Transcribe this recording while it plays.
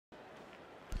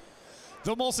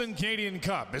The Molson Canadian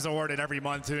Cup is awarded every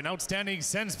month to an outstanding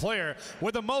Sens player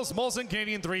with the most Molson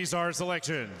Canadian 3-star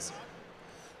selections.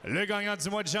 Le gagnant du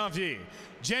mois de janvier,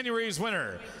 January's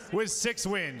winner, with 6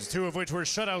 wins, 2 of which were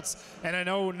shutouts, and an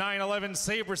 0.911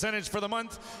 save percentage for the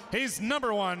month, is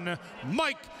number 1,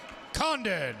 Mike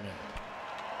Condon.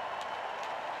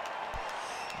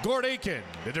 Gord Aiken,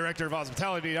 the Director of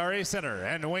Hospitality at RA Center,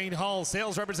 and Wayne Hall,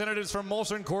 sales representatives from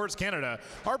Molson Coors Canada,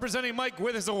 are presenting Mike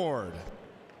with his award.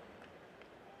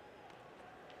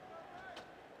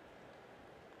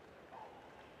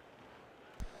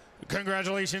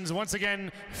 Congratulations once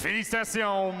again,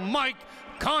 félicitations, Mike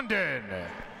Condon.